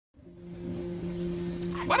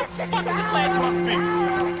Why the fuck is it playing through my speakers?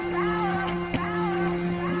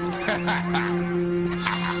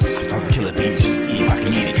 I'll kill a beat, just see if I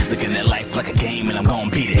can eat it. Looking at life like a game and I'm gon'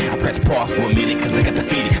 beat it. I press pause for a minute cause I got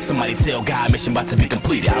defeated. Somebody tell God mission about to be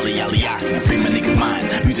completed. Ollie oxen, free my niggas'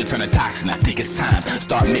 minds. Music turn a toxin, I think it's time.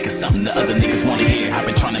 Start making something the other niggas wanna hear. I've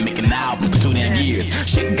been trying to make an album for 2 damn years.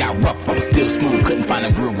 Shit got rough, I was still smooth. Couldn't find a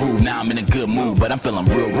real groove, now I'm in a good mood. But I'm feeling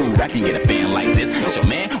real rude, I can get a fan like this. It's your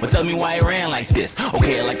man, well tell me why he ran like this.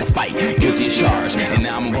 Okay, I like to fight, guilty as charged. And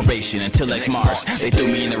now I'm on probation until next March. They threw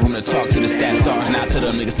me in the room to talk to the staff sergeant. Now I tell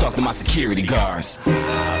them niggas talk to my security guards. I'll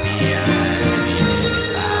be honest, even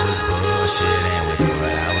if I was bullshitting with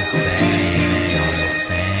what I was saying, they gon'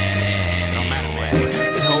 listen anyway.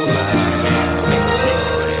 But hold up,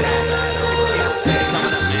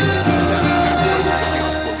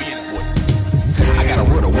 I got a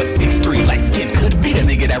riddle with 6'3" light skin. Could be the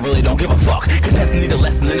nigga that really don't give a fuck. Contestant need a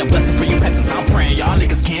lesson and a blessing for you peasants. I'm praying y'all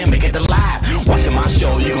niggas can make it alive. Watching my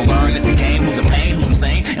show, you can learn it's a game. Who's in pain, who's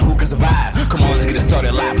insane, and who can survive. Come on, let's get it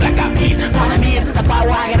started live. Black Eyed Peas. Pardon me, it's just a part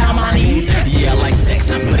where I get on my knees. Yeah, I like sex,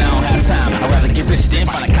 but I don't have time. I'd rather get rich than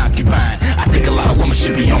find a concubine. I think a lot of women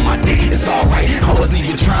should be on my dick. It's alright, I wasn't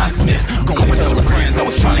even trying, Smith. Gonna tell the friends I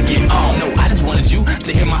was trying to get on. No, I just wanted you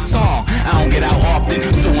to hear my song. I don't get out often,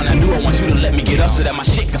 so when I do, I want you to let me get up so that my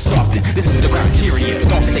shit can soften. This is the criteria.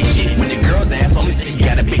 Don't say shit when the girl's ass only say he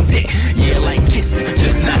got a big dick. Yeah, like kissing,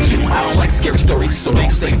 just not you. I don't like scary stories, so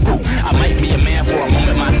don't say boo. I might be a man for a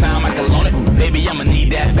moment, my time I can loan it, but baby, I'ma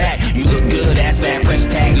need that back. You look good, ass fat, fresh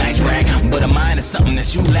tag, nice rag, but a mind is something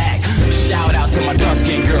that you lack. Shout out to my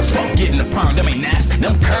dark-skinned girls, fuck getting the perm, them ain't naps,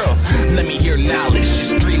 them curls. Let me hear knowledge,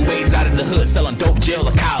 just 3 ways out of the hood, selling dope, jail,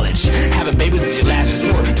 or college. Having babies is your last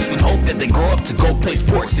resort, just in hope that they grow up to go play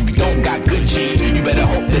sports. If you don't got good genes, you better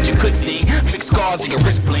hope that you could sing. Fix scars or your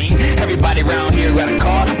wrist bling. Everybody around here got a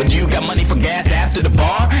car, but do you got money for gas after the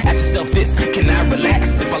bar? Ask yourself this, can I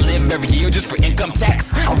relax if I live every year just for income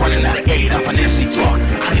tax? I'm running out of aid, I'm financially fucked.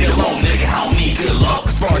 I need a loan, nigga, I don't need good luck.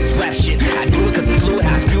 As far as rap shit, I do it cause it's fluid,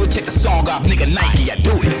 I spew it, check the song off, nigga, Nike, I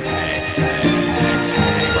do it.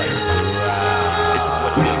 That's right. This is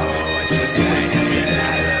what it means, man. what you say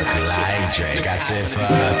tonight, I like Drake. I said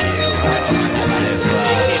fuck you, I said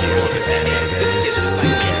fuck you. That nigga is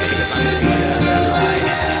too gay for me to like.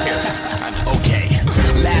 Okay,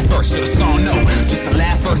 last verse of the song, no, just the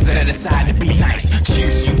last verse that I decided to be nice.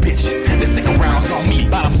 Cheers, you bitches. The second round's on me,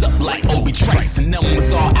 bottoms up like Obi Trice. And them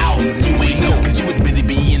was all albums, and you ain't know, cause you was busy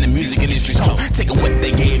being in the music industry's hoe. Taking what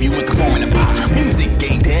they gave you and conforming to pop. Music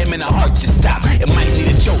ain't dead, man, the heart just stop. It might need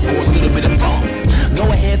a joke or a little bit of funk. Go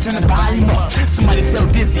ahead, turn the volume up. Somebody tell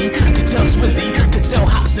Dizzy, to tell Swizzy, to tell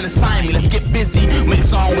Hops and assign me. Let's get busy. Make a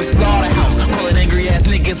song with Slaughterhouse. Call it angry ass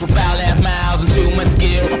niggas with foul ass mouths and too much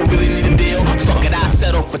skill. We really need a deal. Fuck it, I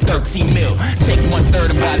settle for 13 mil. Take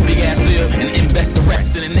 1/3 about a big ass bill and invest the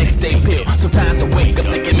rest in the next day pill. Sometimes I wake up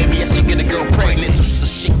thinking maybe I should get a girl pregnant so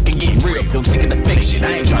shit can get real. I'm sick of the fake shit.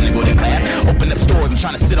 I ain't trying to go to class. Open up stores, I'm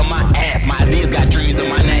trying to sit on my ass. My ideas got dreams and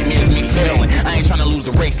my nightmares me failing. I ain't trying to lose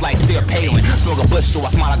a race like Sarah Palin. Smoke a bush so I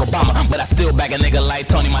smile like Obama, but I still back a nigga like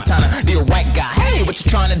Tony Montana. Dear white guy, hey, what you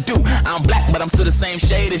trying to do? I'm black, but I'm still the same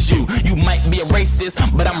shade as you. You might be a racist,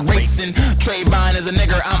 but I'm racing. Trayvon is a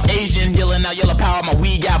nigger, I'm Asian. Yelling out yellow power, my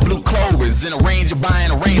weed got blue clovers. In a range of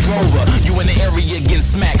buying a Range Rover. You in the area getting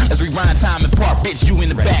smacked. Let's rewind time and park, bitch, you in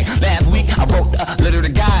the back. Last week, I wrote a letter to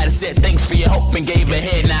God that said thanks for your help and gave a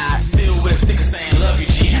head. Now I still with a sticker saying love you,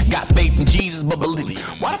 G. Got faith in Jesus, but believe.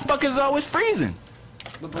 Why the fuck is it always freezing?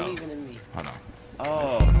 But believing in me. Hold on.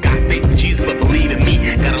 Oh, got faith in Jesus, but believe in me.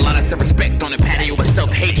 Got a lot of self-respect on the patio with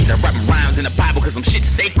self-hatred. I write my rhymes in the Bible cause I'm shit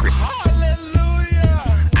sacred.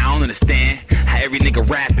 Hallelujah. I don't understand how every nigga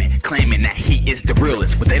rapping, claiming that he is the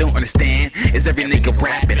realest. What they don't understand is every nigga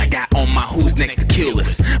rapping. I got on my who's next to kill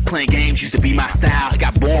list. Playing games used to be my style. It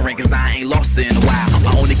got boring cause I ain't lost it in a while.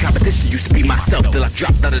 My only competition used to be myself. Till I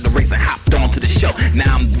dropped out of the race and hopped onto the show.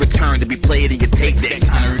 Now I'm returned to be played in your tape deck.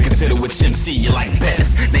 Time to reconsider which MC you like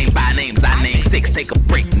best. Name by names, I name 6. Take a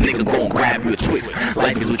break, nigga, go and grab you a twist.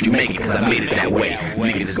 Life is what you make it cause I made it that way.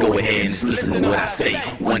 Nigga, just go ahead and just listen to what I say.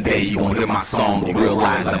 One day you gon' hear my song and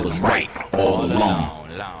realize I was right all along.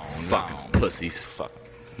 Fucking pussies.